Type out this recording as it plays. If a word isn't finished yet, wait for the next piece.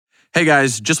Hey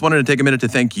guys, just wanted to take a minute to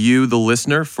thank you, the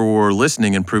listener, for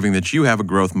listening and proving that you have a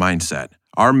growth mindset.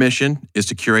 Our mission is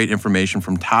to curate information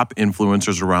from top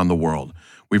influencers around the world.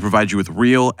 We provide you with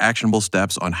real, actionable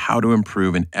steps on how to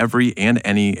improve in every and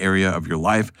any area of your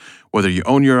life, whether you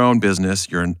own your own business,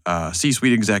 you're a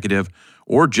C-suite executive,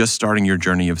 or just starting your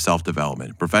journey of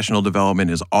self-development. Professional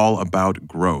development is all about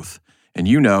growth. And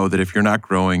you know that if you're not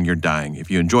growing, you're dying. If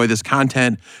you enjoy this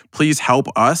content, please help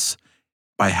us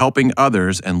by helping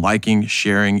others and liking,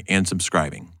 sharing, and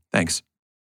subscribing. Thanks.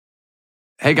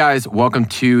 Hey guys, welcome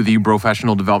to the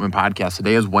Professional Development Podcast.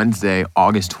 Today is Wednesday,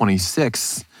 August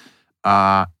 26th,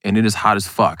 and it is hot as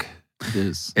fuck. It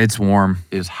is. It's warm.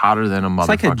 It is hotter than a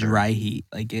motherfucker. It's like a dry heat.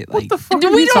 What the fuck?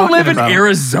 We don't live in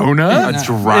Arizona. A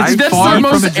dry That's fart? the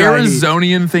most from a dry heat.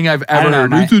 Arizonian thing I've ever don't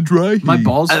know, heard. It's a dry heat. My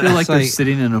balls feel like It's they're like-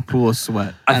 sitting in a pool of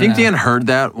sweat. I think Dan heard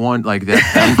that one, like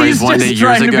that phrase He's one just day years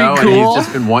trying to be ago, and cool. he's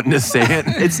just been wanting to say it.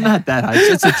 It's not that high.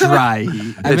 It's a dry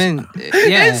heat. I mean,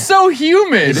 yeah. It's so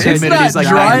humid. The It's not humidity's like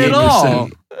dry at 98%. all.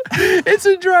 It's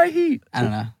a dry heat. I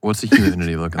don't know. What's the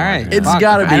humidity looking All like? right. It's Fuck,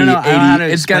 gotta I be don't know how to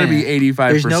 80. It's gotta be explain 85%.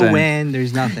 There's no wind.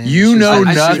 There's nothing. You It's know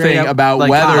just, I straight nothing up, about like,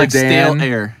 weather, like Dan. stale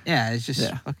air. Yeah, it's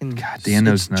just fucking. God, Dan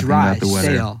knows it's nothing dry, about the weather.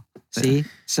 Stale. See,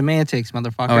 semantics,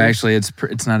 motherfucker. Oh, actually,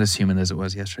 it's not as humid as it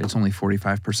was yesterday. It's only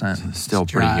 45%. Still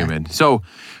It's pretty dry. humid. So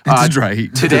It's a dry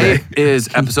heat. today is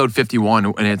episode 51,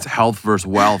 and it's health versus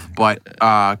wealth. But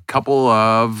a couple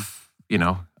of,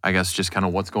 I guess just kind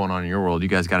of what's going on in your world. You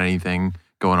guys got anything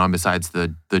going on besides the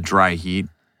dry heat?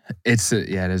 It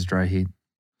is dry heat.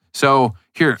 So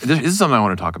here, this is something I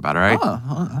want to talk about, all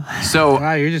right? So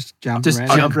Wow, you're just jumping Just right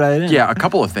jump right in. yeah, a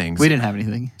couple of things. We didn't have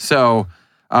anything. So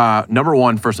number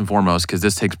one, first and foremost, because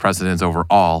this takes precedence over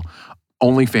all,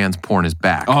 OnlyFans porn is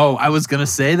back. Oh, I was going to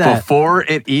say that. Before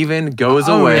it even goes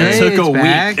Oh, away. really? It took It's a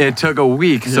back? week. It took a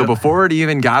week. So Yep. before it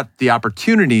even got the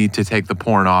opportunity to take the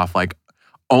porn off, like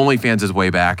OnlyFans is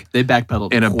way back They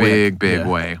backpedaled in a quick. big Yeah.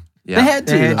 way. Yeah. They had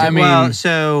to. They had though. to- I mean- well,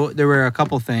 so there were a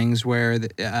couple things where,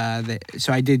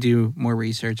 so I did do more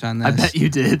research on this. I bet you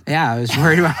did. Yeah, I was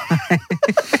worried about.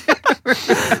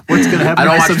 What's going to happen I to don't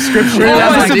my watch- subscription? Oh,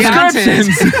 That's my like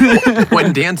subscriptions.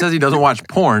 When Dan says he doesn't watch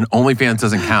porn, OnlyFans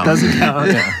doesn't count. Doesn't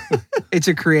count. Yeah. It's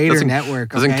a creator Doesn't- network.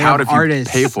 Doesn't okay, count of if you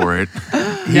artists. pay for it.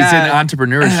 He's Yeah. an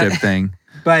entrepreneurship thing.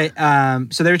 But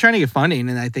so they were trying to get funding,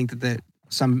 and I think that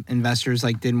some investors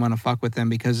didn't want to fuck with them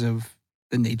because of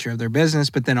the nature of their business.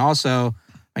 But then also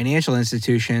financial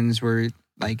institutions were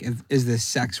like, is this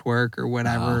sex work or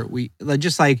whatever? We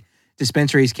just like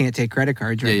dispensaries can't take credit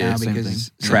cards right Yeah, now same because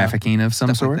thing. Trafficking of some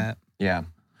stuff sort. like that. Yeah.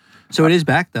 So it is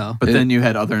back though. But then you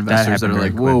had other investors that happened are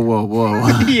like, very whoa, whoa,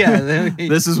 whoa. Yeah,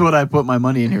 This is what I put my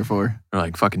money in here for. Or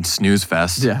like fucking snooze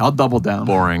fest. Yeah, I'll double down.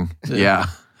 Boring. Yeah.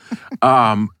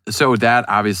 So that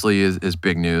obviously is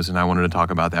big news, and I wanted to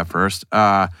talk about that first.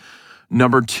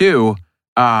 Number two,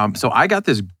 so I got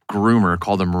this groomer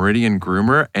called a Meridian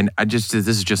groomer, and this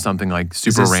is just something like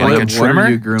super this random. like a What are trimmer?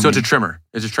 you grooming? So it's a trimmer.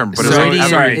 It's a trimmer. But So it's Meridian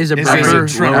sorry, is a is brand.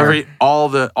 this a trimmer? all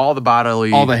the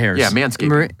bodily, All the hairs. Yeah,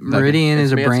 manscaping. Meridian It's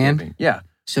is a brand. manscaping. Yeah.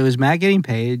 So is Matt getting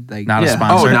paid? Like Not a Yeah.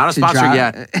 sponsor. Oh, not a to sponsor drop-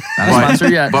 yet. Not a sponsor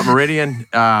yet. But Meridian,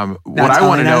 what Not I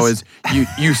want to telling know us. is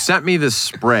you sent me this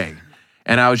spray,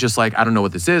 and I was just like, I don't know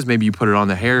what this is. Maybe you put it on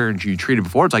the hair and you treat it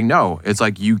before. It's like, no, it's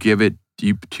like you give it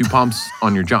 2 pumps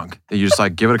on your junk. You just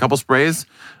like give it a couple sprays,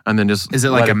 and then just Is it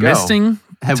let like a go. misting?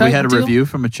 Have type we had a deal? review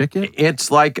from a chick yet?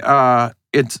 It's like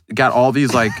it's got all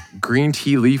these like green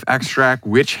tea leaf extract,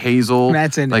 witch hazel,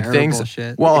 Matt's into like things. herbal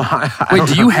shit. Well, I Wait, don't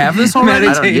do know. you have this already?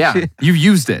 I don't- yeah. You've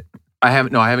used it. I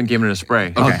haven't. No, I haven't given it a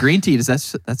spray. Oh, green tea, that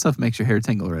stuff makes your hair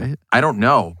tingle, right? I don't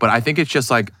know, but I think it's just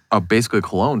like basically a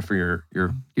cologne for your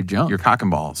Your junk. your cock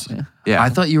and balls. Yeah. Yeah. I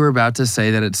thought you were about to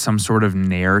say that it's some sort of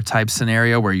Nair type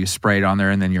scenario where you spray it on there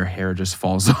and then your hair just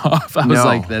falls off. I was No.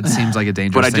 like, that seems like a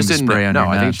dangerous but I thing just to didn't spray on know. your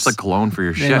I think nuts. it's just like cologne for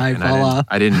your They shit, might and fall off.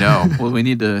 I didn't know. Well, you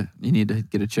need to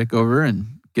get a chick over and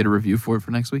get a review for it for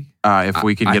next week. If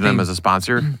we can I get them think- as a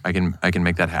sponsor, I can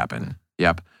make that happen.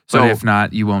 Yep. So But if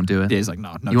not, you won't do it. Dave's like,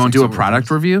 no. You won't chicks do a over product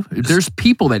here. review? There's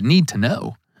people that need to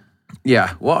know.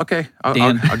 yeah. Well, okay. I'll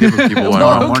give people one.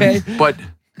 Well, okay. But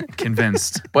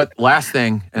Convinced. last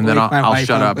thing, and then Wake my I'll wife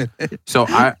shut up. with it. So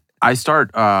I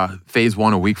start phase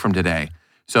 1 a week from today.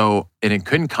 So and it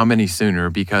couldn't come any sooner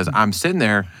because I'm sitting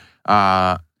there.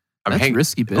 I'm That's hanging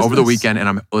risky business. over the weekend, and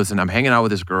I'm hanging out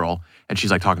with this girl, and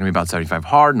she's like talking to me about 75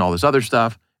 hard and all this other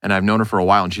stuff. And I've known her for a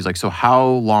while, and she's like, so how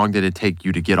long did it take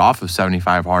you to get off of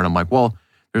 75 hard? I'm like, well,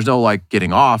 there's no like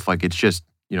getting off. Like it's just,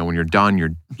 when you're done,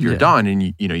 you're Yeah. done,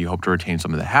 and you hope to retain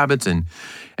some of the habits. And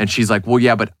she's like, well,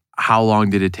 yeah, but how long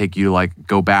did it take you to like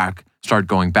start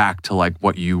going back to like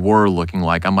what you were looking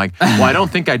like? I'm like, well, I don't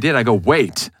think I did. I go,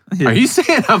 wait, Are you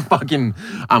saying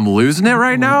I'm losing it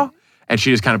right now? And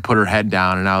she just kind of put her head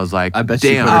down, and I was like, I bet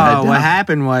she damn. put her head Oh, what down.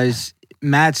 happened was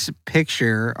Matt's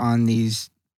picture on these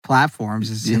platforms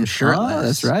is him shirtless. Oh,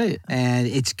 that's right. And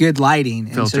it's good lighting.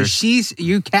 And so Filters.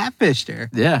 you catfished her.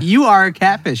 Yeah. You are a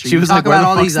catfisher. She You was talk like, "Where about the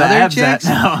all fuck's these the other abs at chicks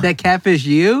now?" that catfish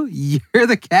you. You're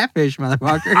the catfish,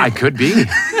 motherfucker. I could be.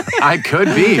 I could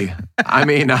be. I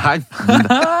mean,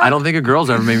 I don't think a girl's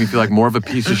ever made me feel like more of a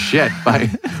piece of shit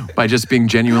by just being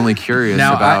genuinely curious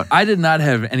Now, about. I did not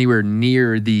have anywhere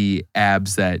near the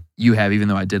abs that you have, even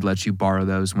though I did let you borrow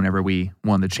those whenever we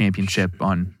won the championship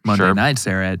on Monday Sure. nights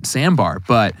there at Sandbar.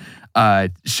 But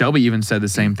Shelby even said the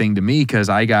same thing to me because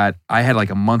I had like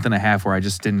a month and a half where I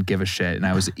just didn't give a shit and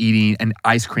I was eating an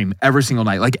ice cream every single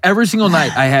night. Like every single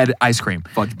night I had ice cream.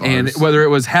 Fudge bars. And whether it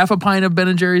was half a pint of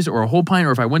Ben & Jerry's or a whole pint,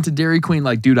 or if I went to Dairy Queen,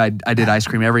 like, dude, I did ice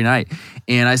cream every night.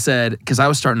 And I said, because I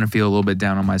was starting to feel a little bit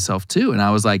down on myself too. And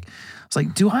I was like,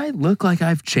 do I look like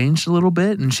I've changed a little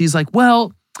bit? And she's like,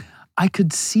 well, I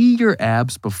could see your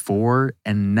abs before,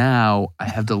 and now I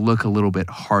have to look a little bit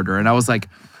harder. And I was like,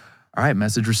 all right,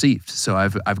 message received. So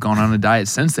I've gone on a diet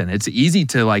since then. It's easy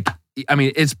to like, I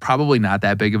mean, it's probably not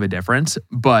that big of a difference,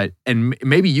 but, and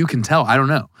maybe you can tell, I don't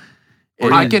know.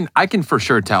 I can for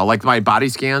sure tell. Like my body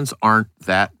scans aren't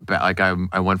that bad. Like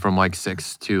I went from like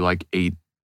 6 to like 8%,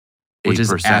 Which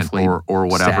is athlete or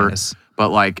whatever. status. But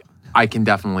like I can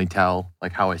definitely tell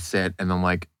like how I sit, and I'm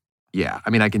like, yeah. I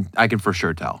mean, I can for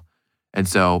sure tell. And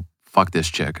so fuck this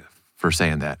chick for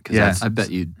saying that, because Yeah. that's I bet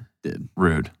you did.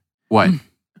 rude. What?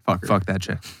 Fuck her. Fuck that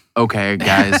chick. Okay,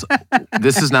 guys,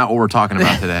 this is not what we're talking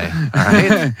about today. All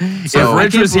right. if So-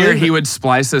 Rich was I can't here, believe he would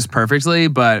splice this perfectly,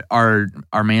 but our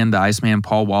man, the Iceman,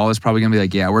 Paul Wall, is probably gonna be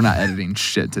like, yeah, we're not editing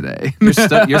shit today.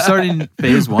 You're starting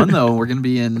phase 1 though. We're gonna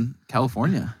be in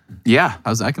California. Yeah,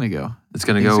 How's that gonna go? it's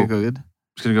gonna Things go. go good.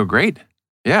 It's gonna go great.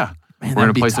 Yeah, Man, we're gonna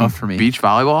that'd be play some tough for me beach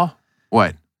volleyball.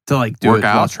 What? to like do work it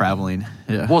while out. traveling.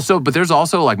 Yeah. Well, but there's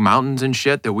also like mountains and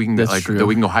shit that we can That's like true. that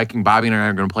we can go hiking. Bobby and I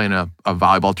are going to play in a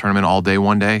volleyball tournament all day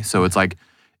one day, so it's like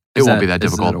it Is won't be that is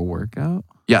difficult. that a workout?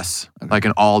 Yes, Okay. like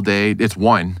an all day. It's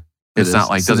one. It It's is. not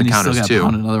like So doesn't then you count still as gotta two.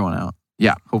 Pound another one out.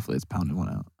 Yeah. Hopefully it's pounding one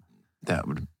out. That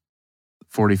would.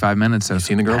 45 minutes. You of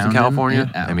seen the girls in pounding California?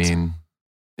 it out. I mean,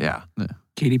 yeah.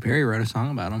 Katy Perry wrote a song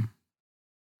about him.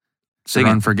 They're Sing it.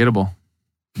 unforgettable.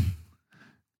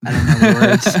 I don't know the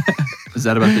words. Is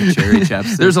that about the cherry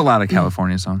chapstick? There's a lot of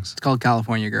California songs. It's called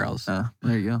California Girls. There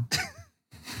you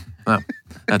go.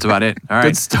 That's about it. All right.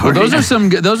 Good story. Well, those are some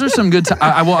good. Those are some good.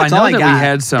 I know That's all that we got.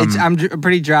 had some. I'm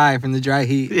pretty dry from the dry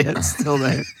heat. Yeah, it's still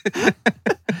there.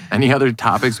 Any other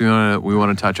topics we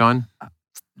want to touch on?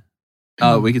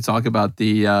 We could talk about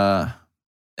the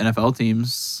NFL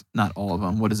teams. Not all of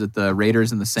them. What is it? The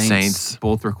Raiders and the Saints.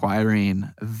 Both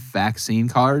requiring vaccine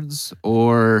cards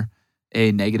or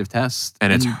a negative test.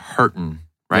 And it's hurting,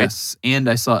 right? Yes. And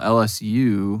I saw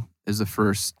LSU is the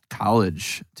first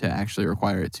college to actually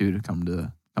require it too to come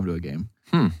to a game.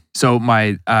 So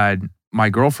my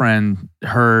girlfriend,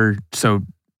 her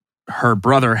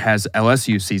brother has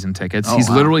LSU season tickets. Oh, He's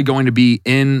wow. literally going to be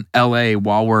in LA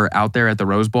while we're out there at the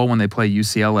Rose Bowl when they play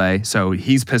UCLA. So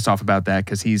he's pissed off about that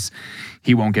because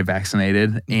he won't get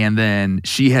vaccinated. And then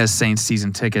she has Saints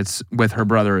season tickets with her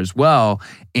brother as well.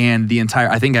 And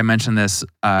I think I mentioned this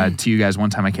to you guys one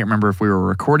time. I can't remember if we were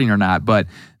recording or not, but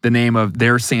the name of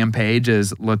their Sam Page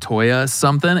is LaToya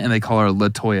something, and they call her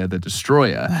LaToya the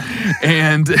Destroyer.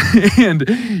 and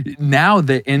now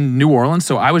that in New Orleans,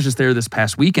 so I was just there this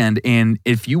past weekend, and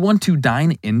if you want to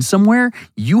dine in somewhere,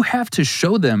 you have to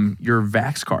show them your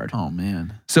Vax card. Oh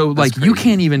man. So like you crazy.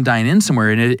 can't even dine in somewhere,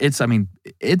 and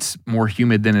it's more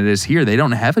humid than it is here. They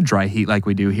don't have a dry heat like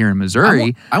we do here in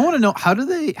Missouri. I want to know how do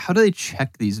they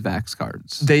check these Vax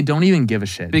cards? They don't even give a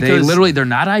shit. Because- they're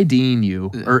not IDing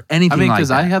you or anything I mean, like because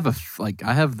that. I have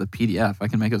the PDF. I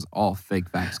can make those all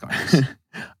fake Vax cards.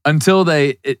 Until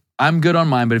I'm good on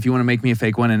mine, but if you want to make me a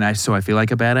fake one and I feel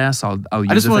like a badass, I'll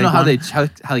use I just want to know how they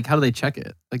how do they check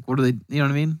it? Like, what do they? You know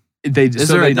what I mean? Is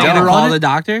there a They gotta number call on the it?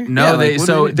 doctor. No, Yeah, like, what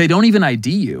do they do? they don't even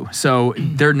ID you. So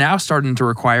they're now starting to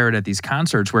require it at these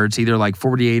concerts where it's either like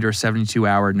 48 or 72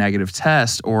 hour negative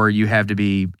test, or you have to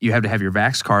have your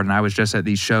Vax card. And I was just at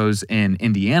these shows in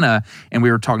Indiana, and we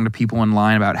were talking to people in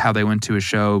line about how they went to a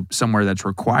show somewhere that's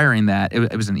requiring that.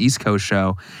 It was an East Coast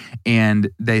show, and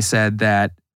they said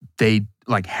that they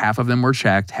like half of them were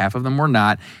checked, half of them were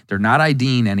not. They're not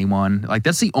IDing anyone. Like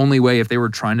that's the only way if they were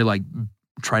trying to like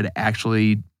try to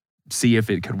actually see if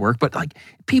it could work, but like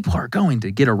people are going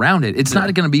to get around it. It's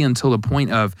not going to be until the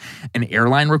point of an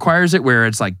airline requires it where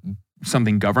it's like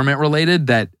something government related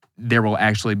that there will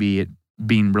actually be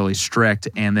being really strict,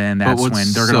 and then that's what's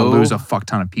when they're going to so- lose a fuck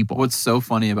ton of people. What's so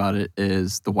funny about it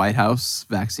is the White House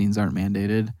vaccines aren't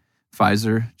mandated.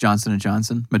 Pfizer, Johnson &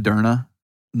 Johnson, Moderna,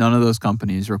 none of those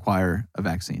companies require a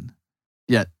vaccine.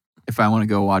 Yet, if I want to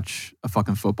go watch a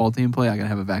fucking football team play, I got to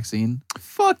have a vaccine.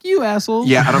 Fuck you, assholes.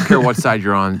 Yeah, I don't care what side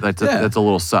you're on. That's a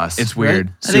little sus. It's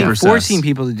weird. I think Super forcing sus.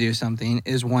 people to do something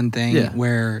is one thing. Yeah.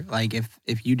 Where like if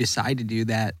you decide to do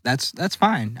that, that's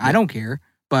fine. I don't care.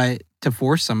 But to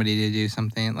force somebody to do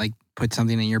something, like put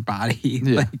something in your body,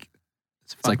 like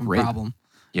it's a like fucking rape. problem.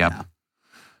 Yep. Yeah.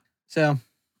 So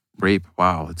Rape.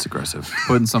 Wow, it's aggressive.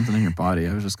 Putting something in your body.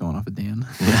 I was just going off of Dan.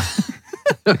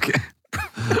 Okay.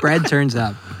 bread turns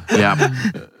up. Yep.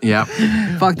 Yep.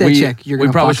 Fuck that chick. You're we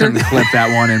gonna probably fuck her? shouldn't clip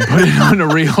that one and put it on a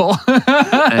reel.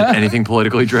 Anything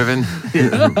politically driven?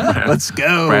 Let's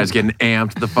go. Brad's getting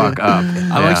amped the fuck up. I'm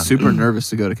like super nervous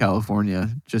to go to California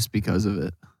just because of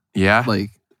it. Yeah.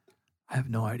 Like, I have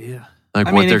no idea. Like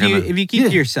I what mean, they're if you keep Yeah.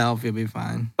 to yourself, you'll be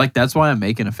fine. Like, that's why I'm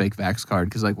making a fake vax card.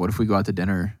 Because, like, what if we go out to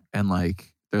dinner and,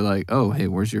 like, they're like, oh, hey,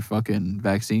 where's your fucking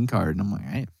vaccine card? And I'm like,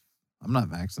 hey, I'm not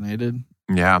vaccinated.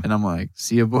 Yeah. And I'm like,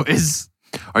 see ya, boys.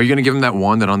 Are you gonna give him that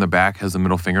one that on the back has the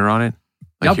middle finger on it?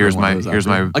 Like I'll here's bring one my of those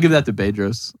out there. I'll give that to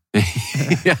Bedros.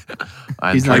 yeah.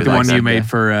 He's Like the one that you guy. made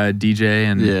for DJ,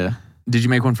 and Yeah. did you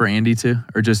make one for Andy too,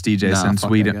 or just DJ? Nah, since fuck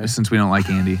we that don't, guy. since we don't like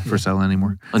Andy for selling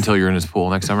anymore, until you're in his pool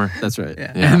next summer. That's right.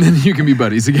 Yeah. Yeah. and then you can be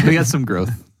buddies again. We got some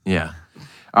growth. Yeah.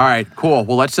 All right, cool.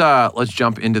 Well, let's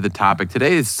jump into the topic.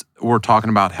 We're talking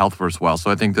about health versus wealth.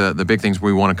 So I think the big things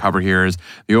we want to cover here is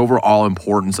the overall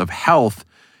importance of health,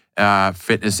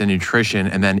 fitness, and nutrition.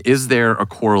 And then is there a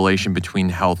correlation between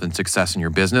health and success in your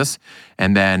business?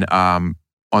 And then on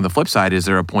the flip side, is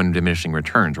there a point of diminishing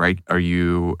returns, right? Are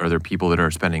there people that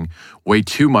are spending way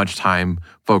too much time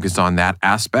focused on that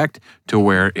aspect to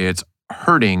where it's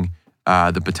hurting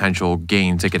the potential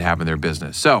gains they could have in their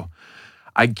business? So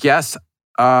I guess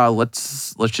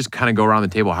let's just kind of go around the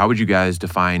table. How would you guys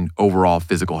define overall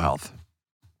physical health?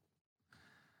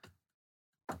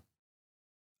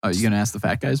 Oh, you going to ask the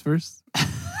fat guys first?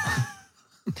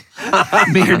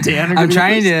 Me or Dan? I'm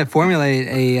trying to formulate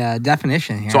a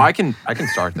definition here. So I can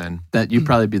start then. That you'd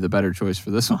probably be the better choice for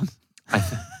this one.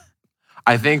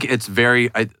 I think it's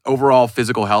overall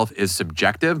physical health is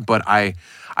subjective, but I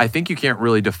think you can't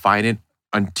really define it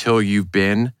until you've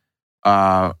been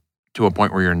to a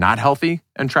point where you're not healthy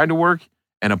and tried to work,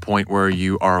 and a point where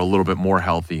you are a little bit more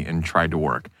healthy and tried to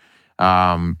work.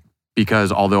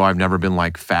 Because although I've never been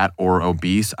like fat or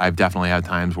obese, I've definitely had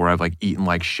times where I've like eaten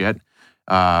like shit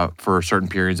for certain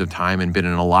periods of time and been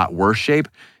in a lot worse shape,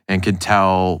 and could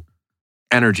tell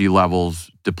energy levels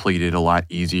depleted a lot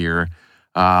easier,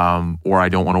 or I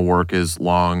don't want to work as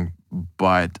long.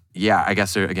 But yeah, I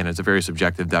guess again, it's a very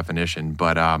subjective definition,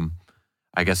 but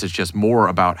I guess it's just more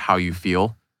about how you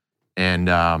feel. And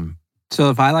So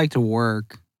if I like to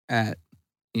work at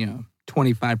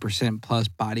 25% plus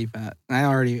body fat,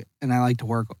 and I like to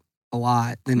work a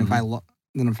lot, then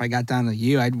if I got down to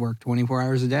you, I'd work 24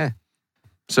 hours a day.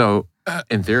 so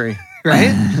in theory,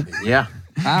 Right? yeah.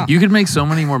 Wow. You could make so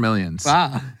many more millions.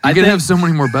 Wow. You could have so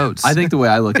many more boats. I think the way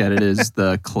I look at it is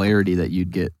the clarity that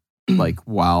you'd get like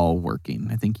while working.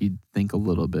 I think you'd think a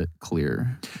little bit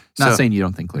clearer. Not So- saying you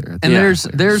don't think clear. and Yeah.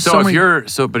 there's So so if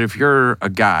many. but if you're a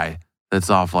guy that's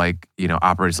off like,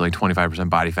 operates like 25%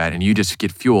 body fat, and you just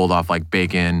get fueled off like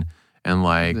bacon and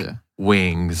like Yeah.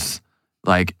 wings,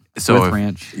 like, so With if,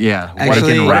 ranch. yeah,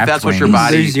 Actually, what if that's what your wings.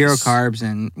 body There's zero carbs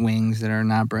in wings that are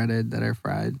not breaded, that are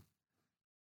fried.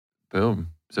 Boom.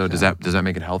 So does that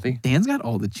make it healthy? Dan's got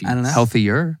all the cheats. I don't know.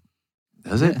 Healthier.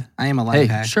 Does it? I am a life Hey,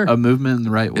 hack. Sure. A movement in the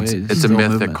right way. It's is a still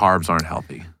myth movement. that carbs aren't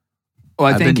healthy. Well,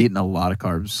 I I've think been eating a lot of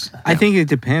carbs. I think it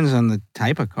depends on the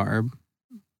type of carb,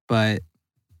 but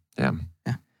Yeah.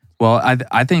 Well,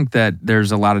 I think that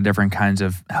there's a lot of different kinds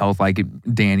of health, like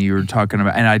Dan, you were talking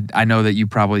about, and I know that you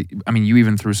probably, you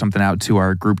even threw something out to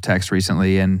our group text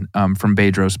recently, and from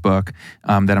Bedros' book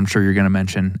that I'm sure you're going to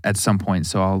mention at some point.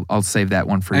 So I'll save that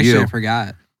one for actually you. I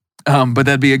forgot. But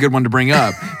that'd be a good one to bring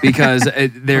up because Go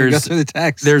there's through the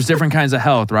text. there's different kinds of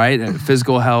health, right?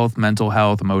 Physical health, mental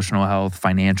health, emotional health,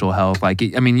 financial health. Like,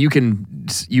 you can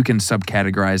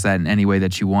subcategorize that in any way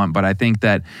that you want. But I think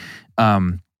that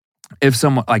if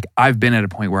someone, like, I've been at a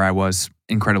point where I was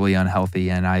incredibly unhealthy,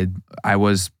 and I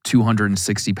was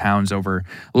 260 pounds over a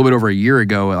little bit over a year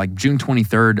ago. Like June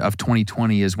 23rd of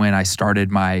 2020 is when I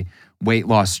started my weight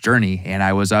loss journey, and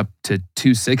I was up to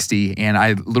 260, and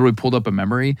I literally pulled up a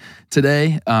memory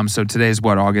today. So today is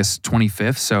August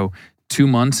 25th. So 2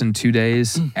 months and 2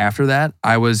 days after that,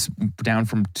 I was down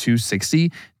from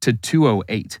 260 to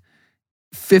 208.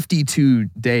 52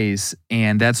 days,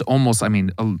 and that's almost, I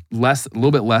mean, a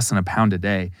little bit less than a pound a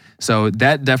day. So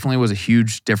that definitely was a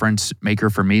huge difference maker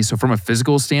for me. So from a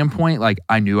physical standpoint, like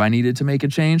I knew I needed to make a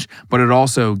change, but it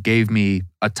also gave me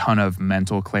a ton of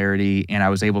mental clarity, and I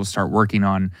was able to start working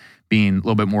on being a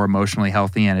little bit more emotionally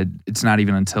healthy. And it's not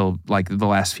even until like the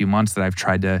last few months that I've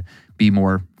tried to be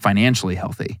more financially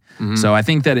healthy. Mm-hmm. So I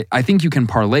think you can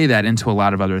parlay that into a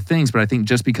lot of other things, but I think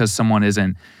just because someone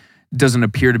doesn't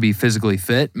appear to be physically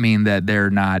fit mean that they're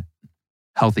not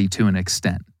healthy to an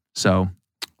extent. So,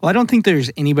 well, I don't think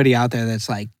there's anybody out there that's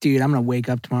like, dude, I'm going to wake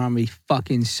up tomorrow and be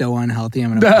fucking so unhealthy. I'm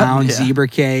going to pound zebra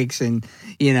cakes and,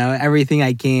 everything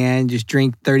I can, just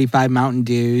drink 35 Mountain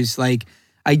Dews. Like,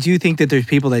 I do think that there's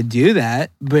people that do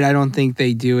that, but I don't think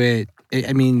they do it.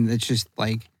 I mean, it's just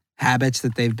like habits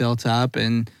that they've built up.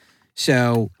 And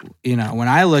so, when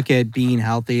I look at being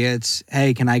healthy, it's,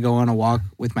 hey, can I go on a walk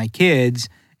with my kids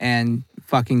and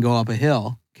fucking go up a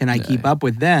hill? Can I keep up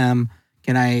with them?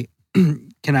 Can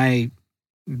I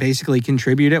basically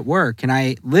contribute at work? Can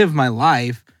I live my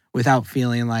life without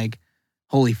feeling like,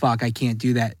 holy fuck, I can't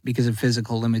do that because of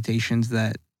physical limitations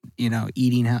that,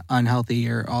 eating unhealthy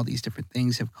or all these different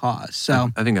things have caused.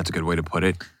 So I think that's a good way to put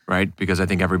it, right? Because I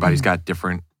think everybody's got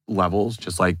different levels,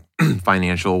 just like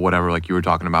financial, whatever, like you were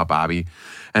talking about, Bobby.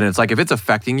 And it's like, if it's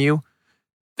affecting you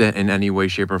in any way,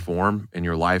 shape, or form in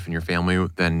your life and your family,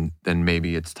 then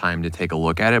maybe it's time to take a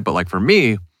look at it. But like for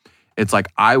me, it's like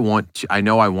I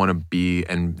know I want to be,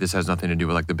 and this has nothing to do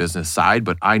with like the business side,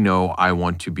 but I know I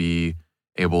want to be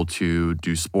able to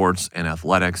do sports and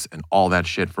athletics and all that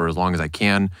shit for as long as I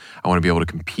can. I want to be able to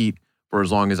compete for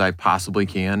as long as I possibly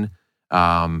can.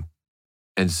 And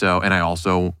I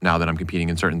also, now that I'm competing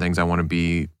in certain things, I want to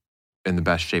be in the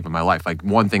best shape of my life. Like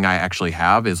one thing I actually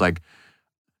have is like,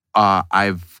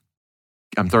 I'm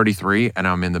 33 and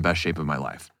I'm in the best shape of my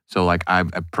life. So like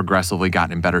I've progressively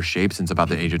gotten in better shape since about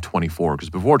the age of 24. Because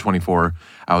before 24,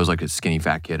 I was like a skinny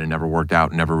fat kid and never worked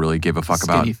out and never really gave a fuck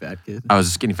about. Skinny fat kid. I was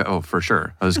a skinny fat. Oh, for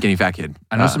sure. I was a skinny fat kid.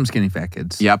 I know some skinny fat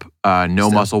kids. Yep. No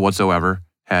muscle whatsoever.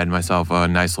 Had myself a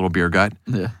nice little beer gut.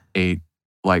 Yeah. Ate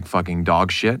like fucking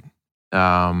dog shit.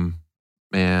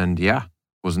 And yeah,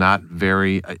 was not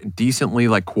very decently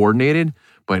like coordinated,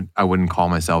 but I wouldn't call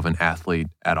myself an athlete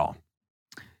at all.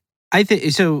 I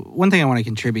think so. One thing I want to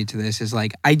contribute to this is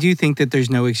like, I do think that there's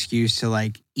no excuse to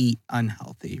like eat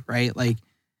unhealthy, right? Like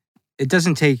it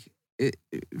doesn't take,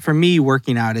 for me,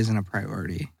 working out isn't a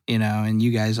priority, and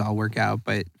you guys all work out,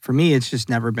 but for me, it's just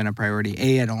never been a priority.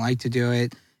 A, I don't like to do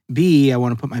it. B, I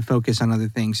want to put my focus on other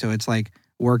things. So it's like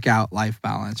workout life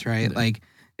balance, right? Yeah. Like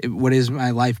what is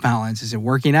my life balance? Is it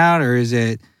working out or is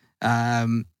it,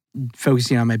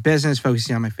 focusing on my business,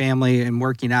 focusing on my family? And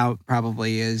working out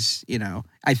probably is,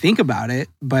 I think about it,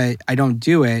 but I don't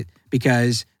do it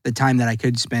because the time that I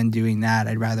could spend doing that,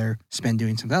 I'd rather spend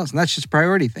doing something else. And that's just a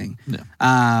priority thing.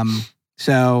 Yeah.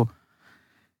 So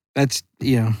that's,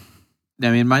 I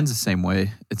mean, mine's the same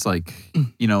way. It's like,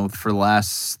 for the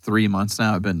last 3 months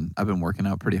now, I've been working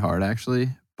out pretty hard actually.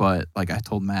 But like I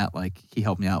told Matt, like he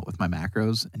helped me out with my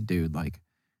macros, and dude, like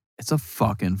it's a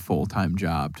fucking full-time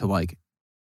job to like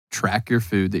track your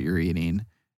food that you're eating,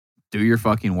 do your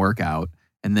fucking workout,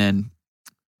 and then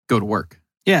go to work.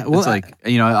 Yeah. Well, it's like,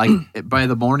 by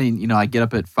the morning, I get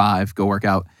up at 5, go work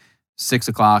out. 6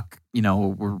 o'clock,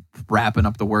 we're wrapping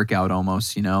up the workout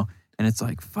almost, and it's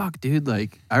like, fuck, dude,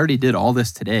 like I already did all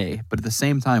this today. But at the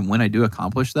same time, when I do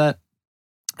accomplish that,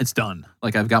 it's done.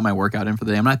 Like I've got my workout in for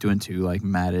the day. I'm not doing 2 like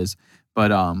Matt is,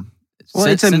 but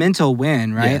it's a mental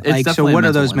win, right? Yeah, like, so what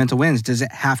are those mental wins? Does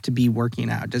it have to be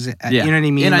working out? Does it, you know what I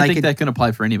mean? And like I think that can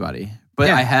apply for anybody. But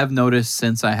Yeah. I have noticed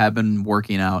since I have been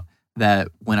working out that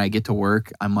when I get to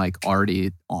work, I'm like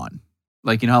already on.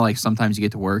 Like, how like sometimes you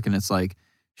get to work and it's like,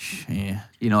 like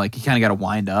you kind of got to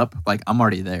wind up. Like I'm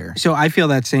already there. So I feel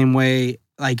that same way.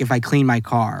 Like if I clean my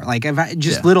car, like if I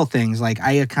just little things, like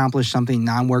I accomplished something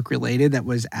non-work related that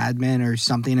was admin or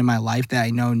something in my life that I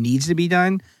know needs to be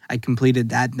done. I completed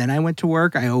that. Then I went to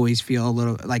work. I always feel a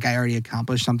little like I already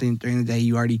accomplished something during the day.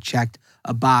 You already checked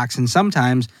a box. And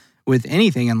sometimes with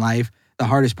anything in life, the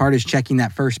hardest part is checking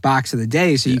that first box of the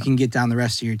day so you can get down the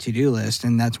rest of your to-do list.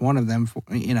 And that's one of them,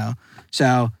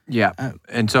 So yeah.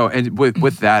 And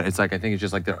with that, it's like, I think it's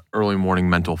just like the early morning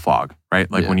mental fog,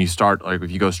 right? Like when you start, like if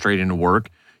you go straight into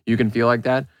work, you can feel like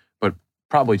that. But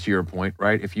probably to your point,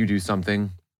 right? If you do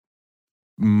something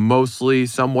mostly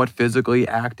somewhat physically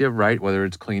active, right? Whether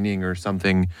it's cleaning or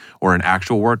something or an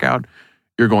actual workout,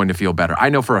 you're going to feel better. I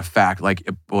know for a fact,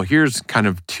 here's kind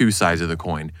of 2 sides of the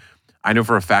coin. I know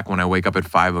for a fact when I wake up at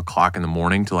 5 o'clock in the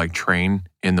morning to like train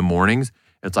in the mornings,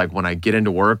 it's like when I get into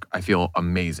work, I feel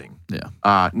amazing.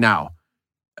 Yeah. Now,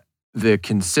 the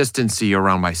consistency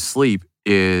around my sleep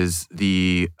is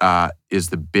the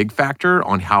big factor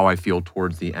on how I feel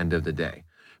towards the end of the day.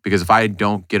 Because if I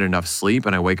don't get enough sleep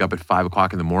and I wake up at 5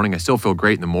 o'clock in the morning, I still feel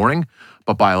great in the morning,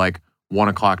 but by like 1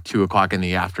 o'clock, 2 o'clock in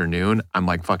the afternoon, I'm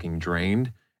like fucking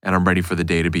drained and I'm ready for the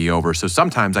day to be over. So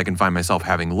sometimes I can find myself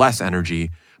having less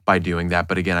energy by doing that.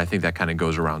 But again, I think that kind of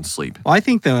goes around sleep. Well, I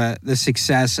think the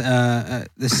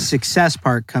success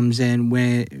part comes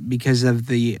in because of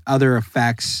the other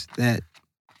effects that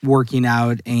working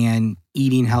out and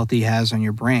eating healthy has on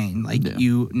your brain. Like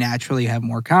you naturally have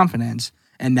more confidence,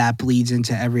 and that bleeds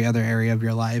into every other area of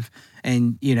your life.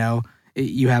 And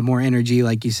you have more energy,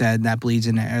 like you said, that bleeds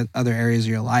into other areas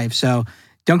of your life. So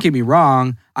don't get me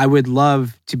wrong, I would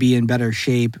love to be in better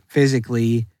shape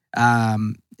physically,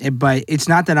 but it's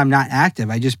not that I'm not active.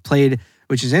 I just played,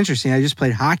 which is interesting, I just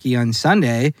played hockey on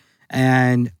Sunday,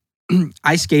 and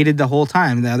I skated the whole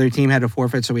time. The other team had to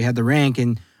forfeit, so we had the rink,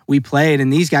 and we played,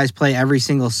 and these guys play every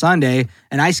single Sunday,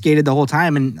 and I skated the whole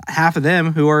time, and half of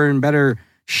them who are in better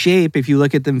shape, if you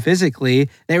look at them physically,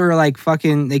 they were like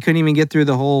fucking, they couldn't even get through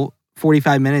the whole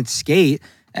 45 minutes skate,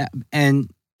 and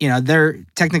they're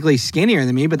technically skinnier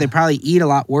than me, but they probably eat a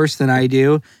lot worse than I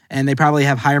do, and they probably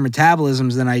have higher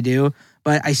metabolisms than I do,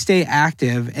 but I stay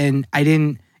active, and I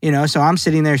didn't, so I'm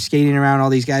sitting there skating around all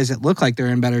these guys that look like they're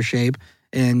in better shape,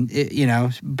 and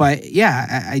but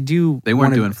yeah, I do. They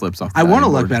weren't doing flips off the I want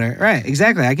to diving look board. better. Right,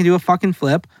 exactly. I can do a fucking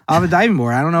flip off a diving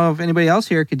board. I don't know if anybody else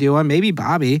here could do one, maybe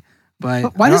Bobby,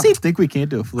 but Why does he think we can't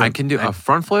do a flip? I can do a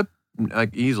front flip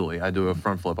like easily. I do a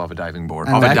front flip off a diving board.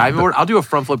 And Off a that- diving board, I'll do a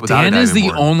front flip without Dan a diving is the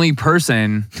board. only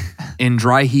person in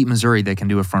Dry Heat, Missouri that can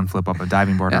do a front flip up a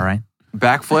diving board. All right.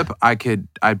 Backflip, I'd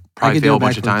probably could do fail a a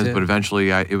bunch of backflip times, too. but eventually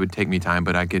it would take me time,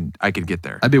 but I could get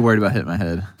there. I'd be worried about hitting my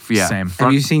head. Yeah. Same. have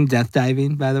Front, you seen death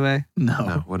diving, by the way?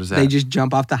 no, what is that? They just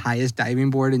jump off the highest diving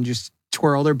board and just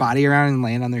twirl their body around and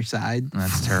land on their side.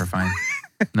 That's terrifying.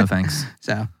 No thanks.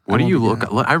 So what do I you won't be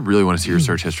doing look? I really want to see your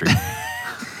search history.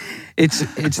 It's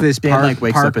this Dan like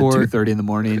wakes up at parkour. 2:30 in the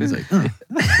morning. He's like,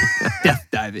 death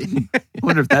diving. I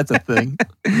wonder if that's a thing.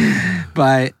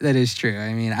 But that is true.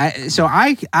 I mean,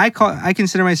 I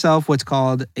consider myself what's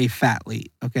called a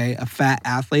fathlete. Okay, a fat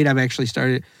athlete. I've actually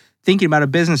started thinking about a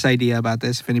business idea about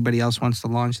this. If anybody else wants to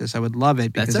launch this, I would love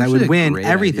it because I actually would a win great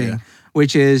everything. idea.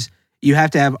 Which is you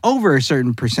have to have over a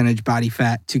certain percentage body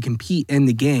fat to compete in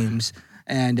the games.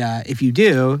 And if you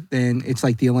do, then it's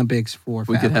like the Olympics for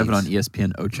We could have it on fathletes.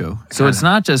 ESPN Ocho. So it's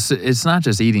not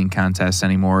just eating contests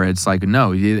anymore. It's like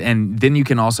and then you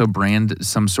can also brand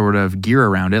some sort of gear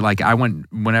around it. Like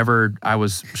whenever I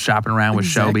was shopping around with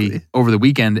Shelby Exactly. over the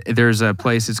weekend, there's a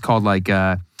place. It's called like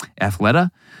Athleta,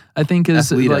 I think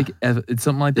is Athleta. like it's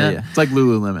something like that. Yeah. It's like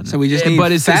Lululemon. So we just need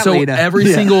But it's fat so Lita. every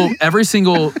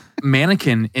single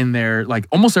mannequin in there, like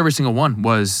almost every single one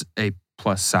was a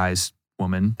plus size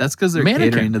woman. That's because they're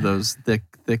Mannequin. catering to those thick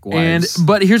And wives.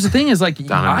 but here's the thing: is like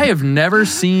Down in- I have never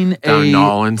seen Down in a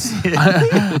Nolans.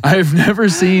 I've never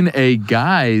seen a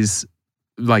guy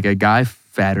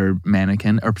fatter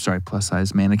mannequin, or sorry, plus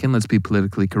size mannequin. Let's be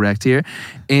politically correct here.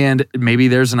 And maybe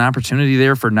there's an opportunity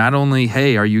there for not only,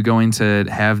 hey, are you going to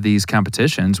have these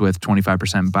competitions with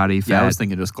 25% body yeah, I fat was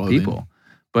thinking just clothing. people?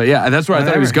 But yeah, that's where I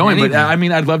thought he was Whatever, going. But anything. I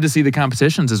mean, I'd love to see the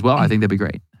competitions as well. I think that'd be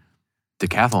great.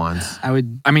 Decathlons. I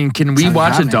would. I mean, can we Sounds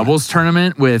watch a hot, man. doubles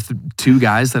tournament with two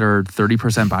guys that are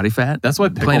 30% body fat? That's why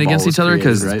playing pickleball against was each other,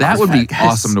 because created, right? that would be Fat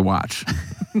guys. awesome to watch.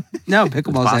 No,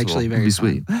 pickleball is possible. actually It'd very be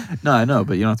fun. sweet. No, I know,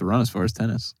 but you don't have to run as far as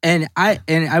tennis. And I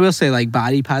will say, like,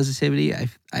 body positivity,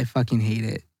 I fucking hate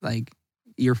it. Like,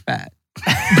 you're fat.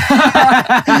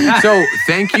 So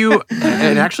thank you,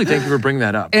 and actually thank you for bringing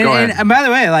that up. And, Go ahead. and by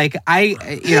the way, like,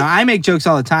 I make jokes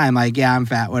all the time. Like, yeah, I'm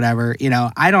fat, whatever.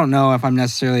 I don't know if I'm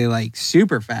necessarily like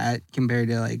super fat compared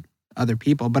to like other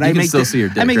people, but You I can make still the, see your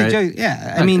dick, I make right? the joke.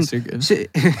 Yeah, I Okay, mean, so you're good.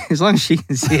 as long as she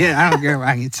can see it, I don't care if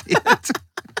I can see it.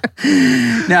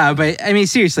 No, but I mean,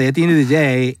 seriously, at the end of the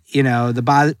day,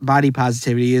 the body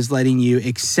positivity is letting you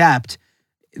accept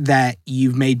that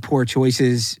you've made poor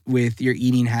choices with your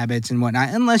eating habits and whatnot,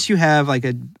 unless you have like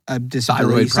a disability,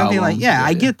 Thyroid something like, problems. yeah, I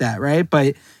Yeah. get that, right?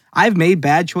 But I've made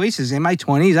bad choices. In my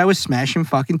 20s, I was smashing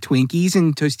fucking Twinkies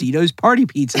and Tostitos party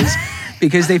pizzas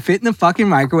because they fit in the fucking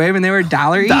microwave and they were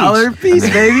 $1 each. Dollar piece,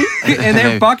 baby. And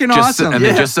they're fucking awesome. And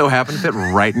they just so happen to fit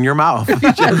right in your mouth.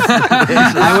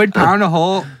 I would pound a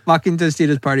whole fucking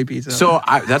Tostitos party pizza. So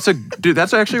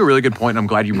that's actually a really good point. And I'm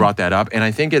glad you brought that up. And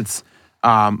I think it's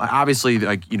obviously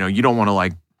like, you don't want to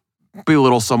like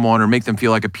belittle someone or make them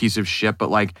feel like a piece of shit.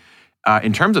 But like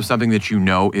in terms of something that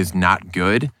is not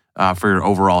good for your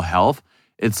overall health,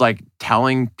 it's like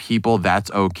telling people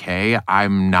that's okay,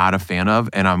 I'm not a fan of,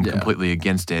 and I'm completely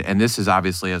against it. And this is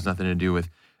obviously has nothing to do with,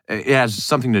 it has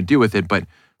something to do with it, but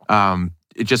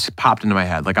it just popped into my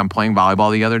head. Like I'm playing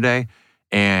volleyball the other day,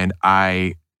 and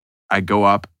I go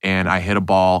up and I hit a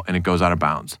ball and it goes out of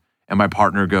bounds. And my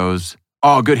partner goes,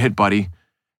 "Oh, good hit, buddy."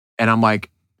 And I'm like,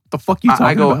 the fuck you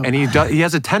talking about? And he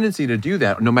has a tendency to do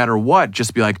that no matter what,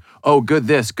 just be like, "Oh, good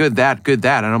this, good that, good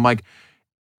that." And I'm like,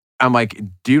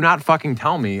 do not fucking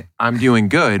tell me I'm doing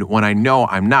good when I know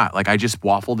I'm not. Like I just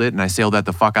waffled it and I sailed that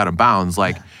the fuck out of bounds.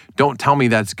 Like, don't tell me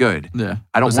that's good. Yeah.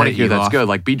 I don't want to hear that's good.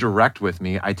 Like be direct with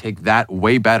me. I take that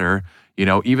way better. You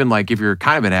know, even like if you're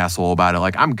kind of an asshole about it,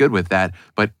 like I'm good with that.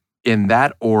 But in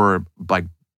that or like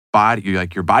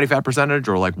your body fat percentage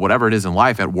or like whatever it is in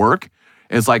life at work,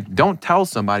 it's like, don't tell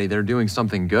somebody they're doing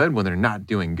something good when they're not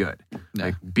doing good. Yeah,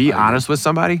 like be honest with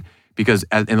somebody. Because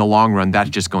in the long run, that's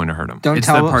just going to hurt them. Don't It's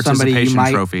tell the participation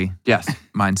somebody trophy Yes.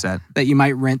 mindset. that you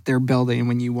might rent their building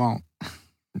when you won't.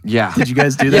 Yeah. Did you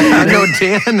guys do Yeah, that? I know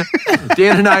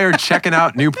Dan and I are checking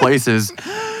out new places,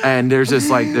 and there's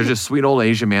this sweet old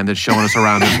Asian man that's showing us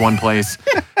around this one place,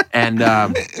 and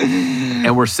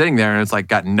we're sitting there, and it's like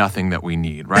got nothing that we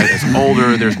need, right? It's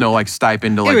older. There's no like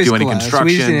stipend to like do any construction.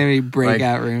 We didn't have any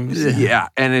breakout rooms. Yeah,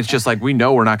 and it's just like we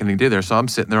know we're not going to do there, so I'm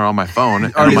sitting there on my phone.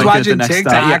 And Or he's I'm like, watching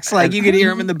TikToks, like you could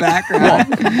hear him in the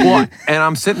background. well, and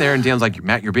I'm sitting there, and Dan's like,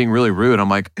 "Matt, you're being really rude." I'm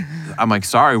like,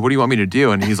 "Sorry, what do you want me to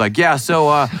do?" And he's like, "Yeah,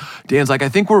 so Dan's like, I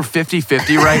think we're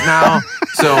 50-50 right now,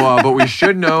 so but we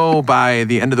should know by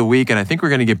the end of the week, and I think we're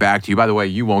going to get back to you. By the way,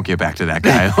 you won't get back to that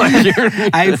guy."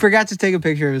 Like, I forgot to take a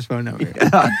picture of his phone number.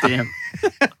 Oh, damn.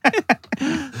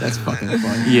 That's fucking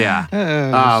funny. yeah.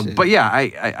 Oh, shit. But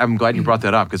yeah, I'm glad you brought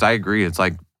that up because I agree. It's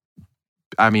like,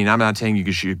 I mean, I'm not saying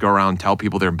you should go around and tell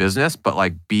people their business, but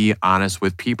like be honest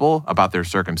with people about their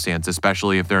circumstance,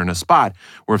 especially if they're in a spot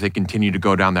where if they continue to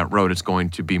go down that road, it's going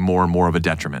to be more and more of a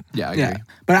detriment. Yeah, I agree.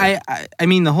 But I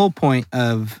mean, the whole point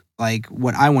of like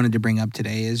what I wanted to bring up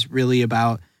today is really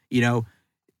about, you know,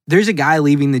 there's a guy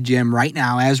leaving the gym right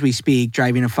now as we speak,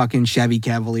 driving a fucking Chevy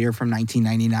Cavalier from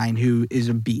 1999 who is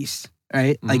a beast,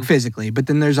 right? Mm-hmm. Like physically. But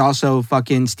then there's also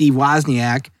fucking Steve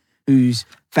Wozniak, who's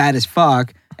fat as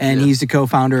fuck, and he's the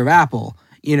co-founder of Apple,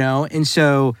 you know? And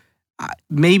so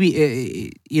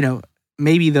maybe, you know,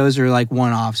 maybe those are like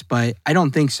one-offs, but I don't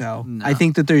think so. No. I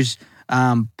think that there's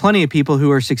plenty of people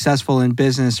who are successful in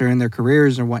business or in their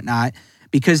careers or whatnot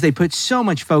because they put so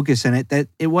much focus in it that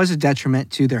it was a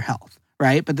detriment to their health,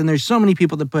 right? But then there's so many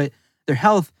people that put their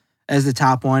health as the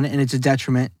top one, and it's a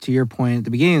detriment to your point at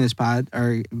the beginning of this pod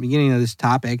or beginning of this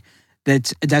topic,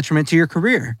 that's a detriment to your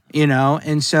career, you know?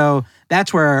 And so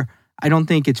that's where I don't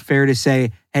think it's fair to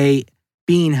say, hey,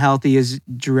 being healthy is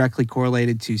directly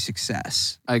correlated to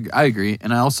success. I agree.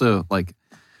 And I also like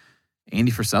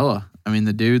Andy Frisella. I mean,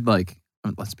 the dude, like,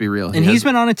 let's be real. And he's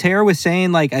been on a tear with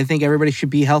saying, like, I think everybody should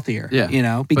be healthier. Yeah. You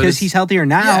know, because he's healthier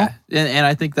now. Yeah. And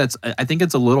I think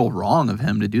it's a little wrong of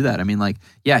him to do that. I mean, like,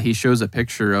 yeah, he shows a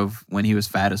picture of when he was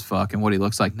fat as fuck and what he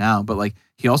looks like now, but like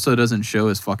he also doesn't show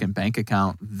his fucking bank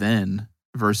account then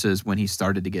versus when he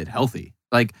started to get healthy.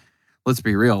 Like, let's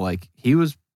be real, like he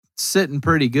was sitting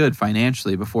pretty good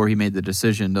financially before he made the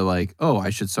decision to like, oh, I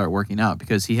should start working out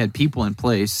because he had people in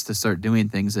place to start doing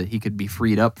things that he could be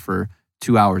freed up for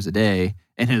 2 hours a day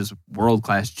in his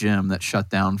world-class gym that shut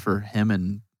down for him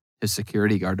and his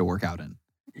security guard to work out in.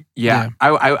 Yeah.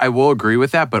 I will agree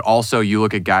with that, but also you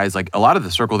look at guys like a lot of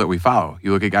the circle that we follow.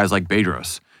 You look at guys like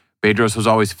Bedros. Bedros was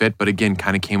always fit, but again,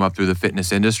 kind of came up through the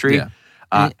fitness industry. Yeah.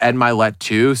 Ed Milet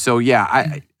too. So yeah,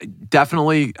 I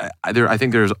definitely, I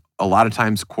think there's a lot of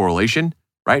times correlation,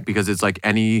 right? Because it's like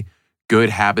any good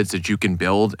habits that you can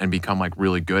build and become like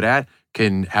really good at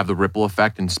can have the ripple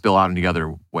effect and spill out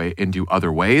into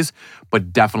other ways,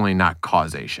 but definitely not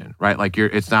causation, right? Like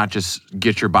it's not just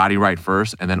get your body right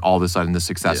first and then all of a sudden the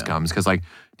success comes. Because like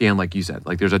Dan, like you said,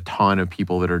 like there's a ton of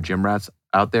people that are gym rats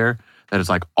out there that is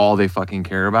like all they fucking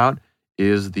care about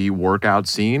is the workout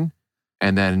scene,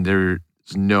 and then there's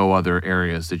no other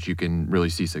areas that you can really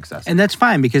see success in. And that's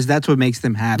fine because that's what makes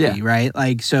them happy, right?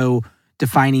 Like, so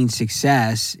defining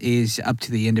success is up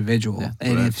to the individual. Yeah,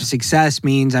 and if success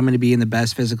means I'm going to be in the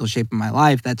best physical shape of my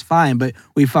life, that's fine. But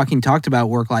we fucking talked about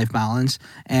work-life balance.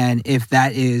 And if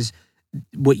that is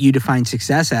what you define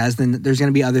success as, then there's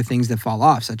going to be other things that fall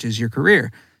off, such as your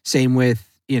career. Same with,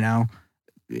 you know,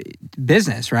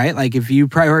 business, right? Like if you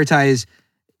prioritize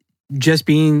just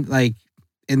being like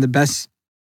in the best,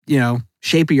 you know,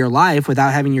 shape of your life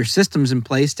without having your systems in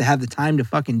place to have the time to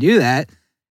fucking do that,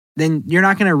 then you're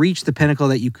not going to reach the pinnacle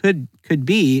that you could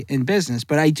be in business.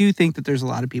 But I do think that there's a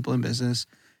lot of people in business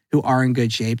who are in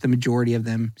good shape. The majority of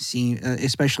them seem,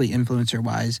 especially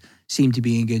influencer-wise, seem to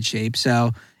be in good shape.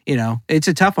 So, it's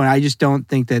a tough one. I just don't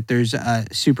think that there's a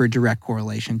super direct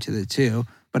correlation to the two.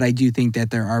 But I do think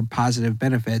that there are positive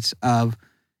benefits of,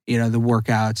 the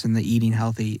workouts and the eating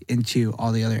healthy into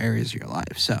all the other areas of your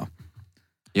life. So,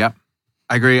 yep.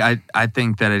 I agree. I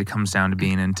think that it comes down to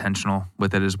being intentional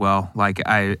with it as well. Like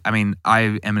I am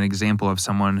an example of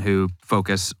someone who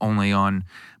focused only on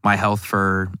my health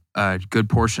for a good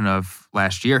portion of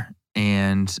last year.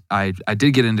 And I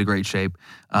did get into great shape.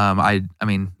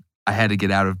 I had to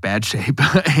get out of bad shape.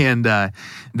 And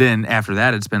then after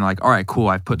that, it's been like, all right, cool.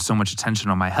 I've put so much attention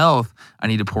on my health. I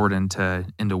need to pour it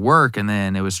into work. And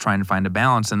then it was trying to find a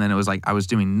balance. And then it was like I was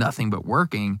doing nothing but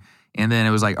working. And then it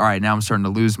was like, all right, now I'm starting to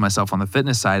lose myself on the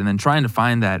fitness side. And then trying to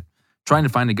find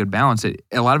a good balance.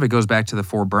 A lot of it goes back to the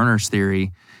 4 burners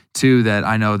theory too, that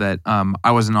I know that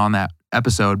I wasn't on that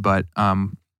episode, but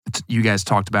you guys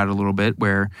talked about it a little bit,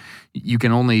 where you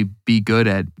can only be good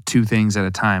at 2 things at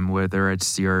a time, whether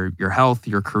it's your health,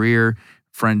 your career,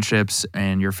 friendships,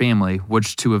 and your family.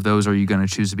 Which 2 of those are you going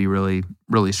to choose to be really,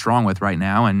 really strong with right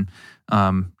now? And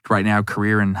right now,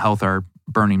 career and health are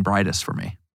burning brightest for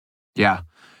me. Yeah.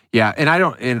 Yeah,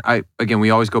 again, we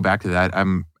always go back to that.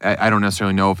 I don't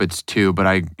necessarily know if it's 2,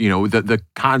 but the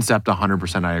concept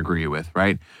 100% I agree with,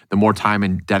 right? The more time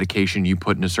and dedication you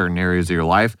put into certain areas of your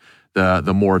life,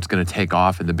 the more it's going to take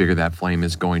off and the bigger that flame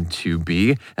is going to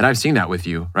be. And I've seen that with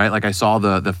you, right? Like I saw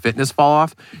the fitness fall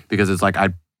off because it's like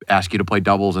I'd ask you to play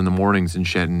doubles in the mornings and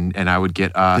shit, and I would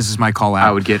get this is my call out.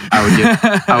 I would get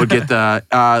the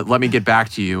let me get back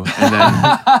to you,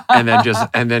 and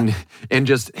then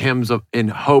just hymns in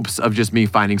hopes of just me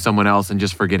finding someone else and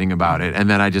just forgetting about it. And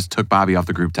then I just took Bobby off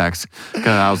the group text because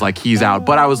I was like, he's out.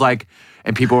 But I was like,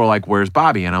 and people were like, where's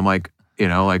Bobby? And I'm like,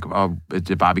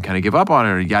 did Bobby kind of give up on it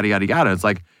or yada yada yada? It's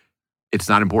like, it's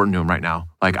not important to him right now.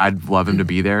 Like I'd love him to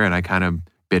be there, and I kind of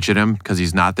bitch at him because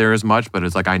he's not there as much, but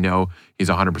it's like I know he's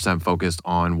 100% focused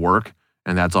on work,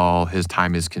 and that's all his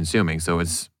time is consuming. So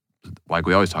it's like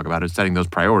we always talk about, it's setting those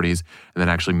priorities and then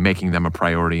actually making them a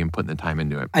priority and putting the time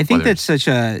into it. I think that's such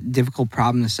a difficult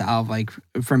problem to solve. Like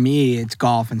for me, it's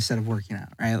golf instead of working out,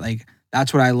 right? Like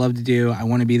that's what I love to do. I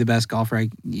want to be the best golfer,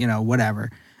 whatever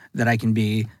that I can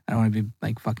be. I don't want to be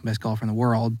like fucking best golfer in the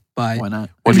world, but why not?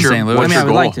 What's your I would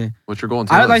goal? like to. What's your goal in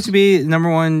St. I would Louis? like to be number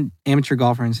 1 amateur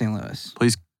golfer in St. Louis.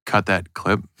 Please cut that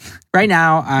clip. Right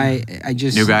now, I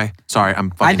just new guy. Sorry,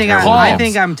 I'm fucking I think terrible. I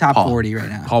think I'm top Paul. 40 right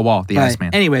now. Paul Wall, the But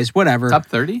Iceman. anyways, whatever. Top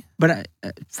 30? But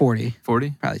 40,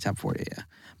 40? probably top 40. Yeah.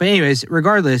 But anyways,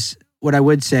 regardless, what I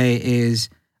would say is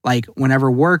like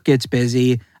whenever work gets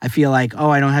busy, I feel like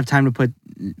I don't have time to put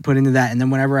into that. And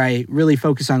then whenever I really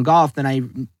focus on golf, then I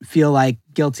feel like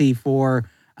guilty for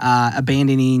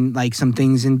abandoning like some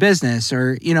things in business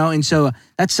or, and so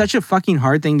that's such a fucking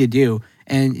hard thing to do.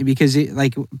 And because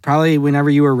probably whenever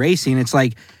you were racing, it's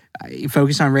like you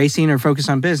focus on racing or focus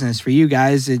on business. For you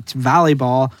guys, it's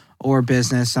volleyball or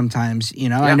business sometimes,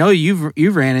 Yeah. I know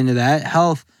you've ran into that,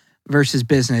 health versus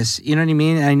business. You know what I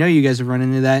mean? And I know you guys have run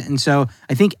into that. And so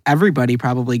I think everybody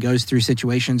probably goes through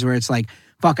situations where it's like,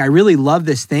 fuck, I really love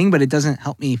this thing, but it doesn't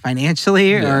help me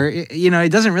financially or,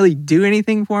 it doesn't really do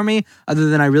anything for me other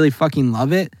than I really fucking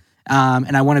love it.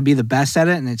 And I want to be the best at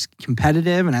it, and it's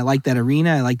competitive, and I like that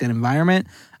arena, I like that environment.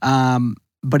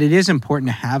 But it is important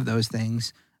to have those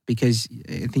things because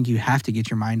I think you have to get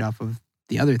your mind off of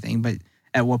the other thing. But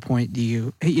at what point do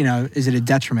you, is it a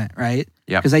detriment, right?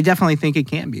 Yeah. Because I definitely think it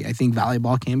can be. I think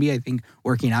volleyball can be. I think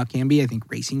working out can be. I think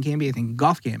racing can be. I think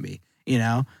golf can be,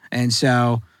 And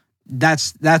so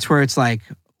that's where it's like,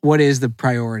 what is the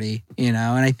priority, And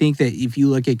I think that if you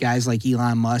look at guys like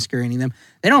Elon Musk or any of them,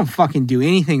 they don't fucking do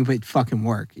anything but fucking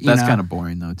work. That's kind of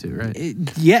boring though too,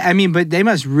 right? But they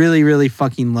must really, really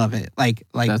fucking love it. Like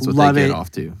that's what love they get it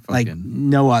off to. like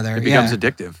no other. It becomes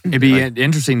addictive. It'd be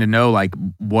interesting to know, like,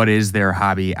 what is their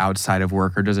hobby outside of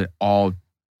work, or does it all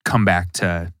come back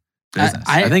to business?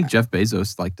 I think Jeff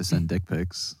Bezos liked to send dick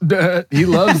pics. He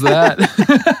loves that.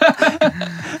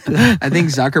 I think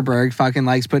Zuckerberg fucking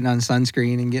likes putting on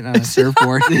sunscreen and getting on a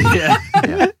surfboard.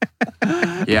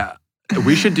 Yeah.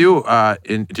 We should do,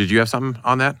 did you have something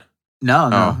on that? No.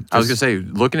 I was going to say,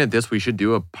 looking at this, we should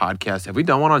do a podcast. Have we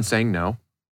done one on saying no?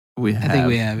 We have. I think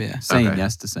we have, yeah. Saying Okay.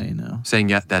 yes to saying no. Saying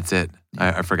yes, that's it.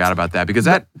 I forgot about that because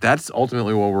that's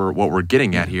ultimately what we're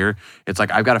getting at here. It's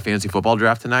like I've got a fantasy football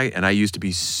draft tonight, and I used to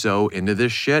be so into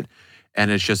this shit, And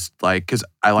it's just like, because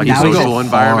I like a Now we social go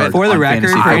environment. For the on record,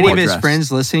 fantasy for any of football his drafts.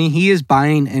 friends listening, he is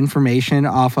buying information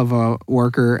off of a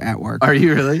worker at work. Are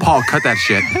you really? Paul, cut that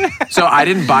shit. So I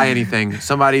didn't buy anything.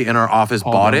 Somebody in our office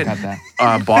Paul, bought don't it. cut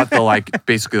that. Bought the like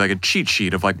basically like a cheat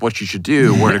sheet of like what you should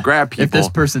do, where to grab people. If this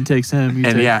person takes him, you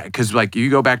And take yeah, because like you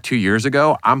go back 2 years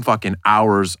ago, I'm fucking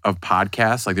hours of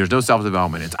podcasts. Like there's no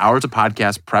self-development. It's hours of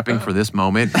podcasts prepping for this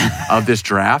moment of this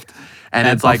draft. And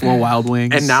at it's like, Buffalo Wild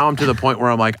Wings. and now I'm to the point where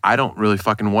I'm like, I don't really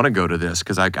fucking want to go to this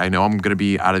because I know I'm going to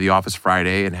be out of the office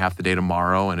Friday and half the day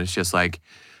tomorrow. And it's just like,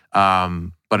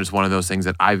 but it's one of those things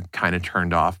that I've kind of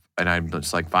turned off. And I'm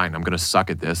just like, fine, I'm going to suck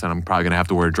at this. And I'm probably going to have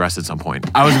to wear a dress at some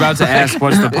point. I was about to ask,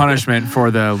 what's the punishment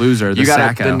for the loser, the You got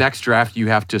sacco? the next draft, you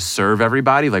have to serve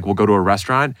everybody. Like we'll go to a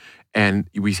restaurant and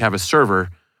we have a server,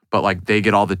 but like they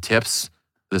get all the tips.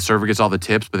 The server gets all the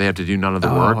tips, but they have to do none of the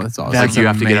work. That's awesome. That's Like you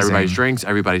have to get amazing. everybody's drinks,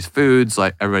 everybody's foods,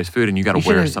 like everybody's food, and you got to You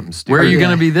wear should've- something stupid. Where are you Yeah.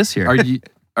 going to be this year?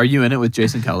 Are you in it with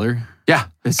Jason Keller? Yeah.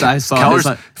 I saw Keller's-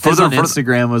 his, for his the- on for the-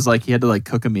 Instagram was like he had to like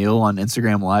cook a meal on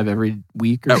Instagram Live every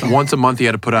week or something. Once a month, you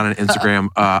had to put on an Instagram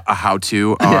a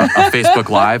how-to, a Facebook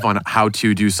Live on how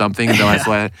to do something.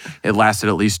 It lasted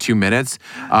at least 2 minutes,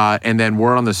 and then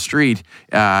word on the street,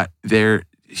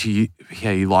 he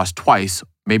lost twice,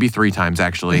 maybe 3 times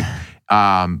actually.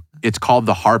 It's called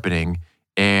the harpening,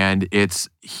 and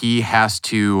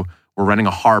we're renting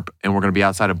a harp, and we're going to be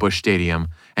outside of Busch Stadium,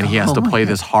 and he has to play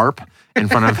this harp in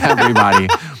front of everybody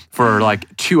for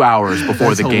like 2 hours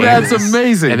before the game. That's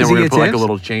amazing. And then Does we're he gonna get put like a tips?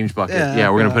 little change bucket. Yeah, Yeah,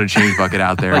 we're gonna yeah. put a change bucket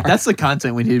out there. Like that's the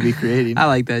content we need to be creating. I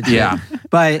like that. Shit. Yeah.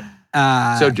 But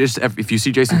So just if you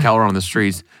see Jason Keller on the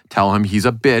streets, tell him he's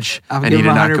a bitch I'll and give he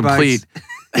him did not $100 complete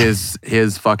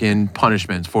his fucking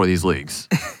punishments for these leagues.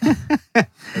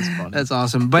 That's funny. That's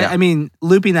awesome. But Yeah. I mean,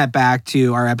 looping that back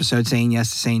to our episode saying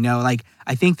yes to saying no, like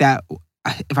I think that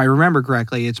if I remember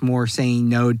correctly, it's more saying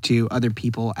no to other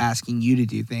people asking you to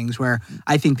do things, where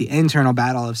I think the internal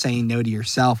battle of saying no to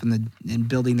yourself and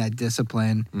building that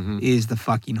discipline is the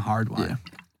fucking hard one. Yeah.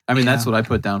 I mean, that's Yeah. what I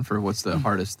put down for what's the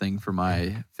hardest thing for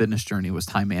my fitness journey was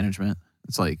time management.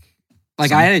 It's like I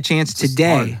had a chance it's just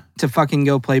today hard. to fucking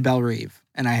go play Belle Reve,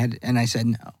 and I said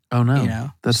no. Oh, no. You know,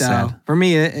 That's so sad. for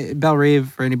me, Belle Reve,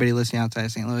 for anybody listening outside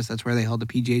of St. Louis, that's where they hold the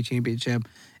PGA Championship.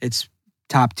 It's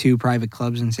top 2 private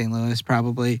clubs in St. Louis,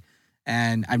 probably.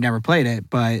 And I've never played it,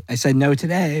 but I said no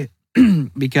today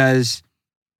because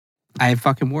I have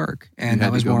fucking work, You and had that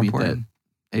to was go more meet important.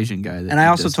 that Asian guy. That And I you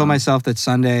also dissed told on. myself that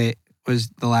Sunday was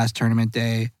the last tournament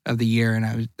day of the year,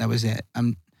 and that was it.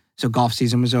 So golf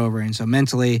season was over, and so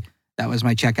mentally that was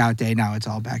my checkout day. Now it's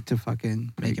all back to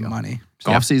fucking There you making go. money.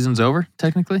 Golf season's over,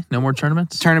 technically? No more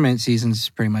tournaments? Tournament season's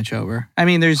pretty much over. I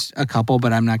mean, there's a couple,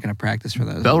 but I'm not going to practice for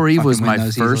those. Belle I'll Reve was fucking my win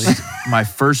those first easily. my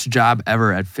first job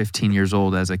ever at 15 years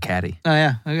old as a caddy. Oh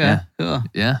yeah. Okay. Yeah. Cool.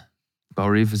 Yeah. Belle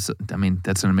Reve is, I mean,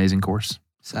 that's an amazing course.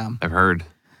 So I've heard.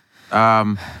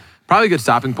 Probably a good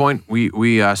stopping point.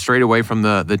 We strayed away from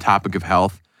the topic of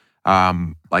health.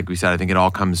 Like we said, I think it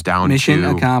all comes down mission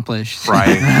to accomplished.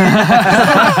 right.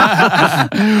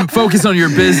 Focus on your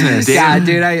business. Dan- God,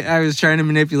 dude, I was trying to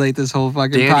manipulate this whole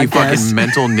fucking Dan, you podcast. fucking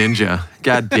mental ninja.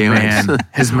 God damn it. Man,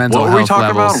 his mental What were we health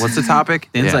talking levels. about? What's the topic?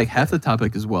 Dan's yeah. like half the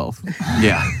topic is wealth.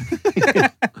 Yeah.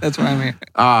 That's why I'm here.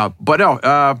 But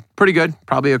no, pretty good.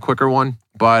 Probably a quicker one.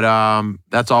 But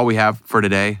that's all we have for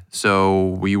today. So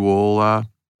we will, I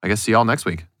guess, see y'all next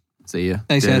week. See ya.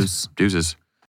 Thanks, guys. Deuces.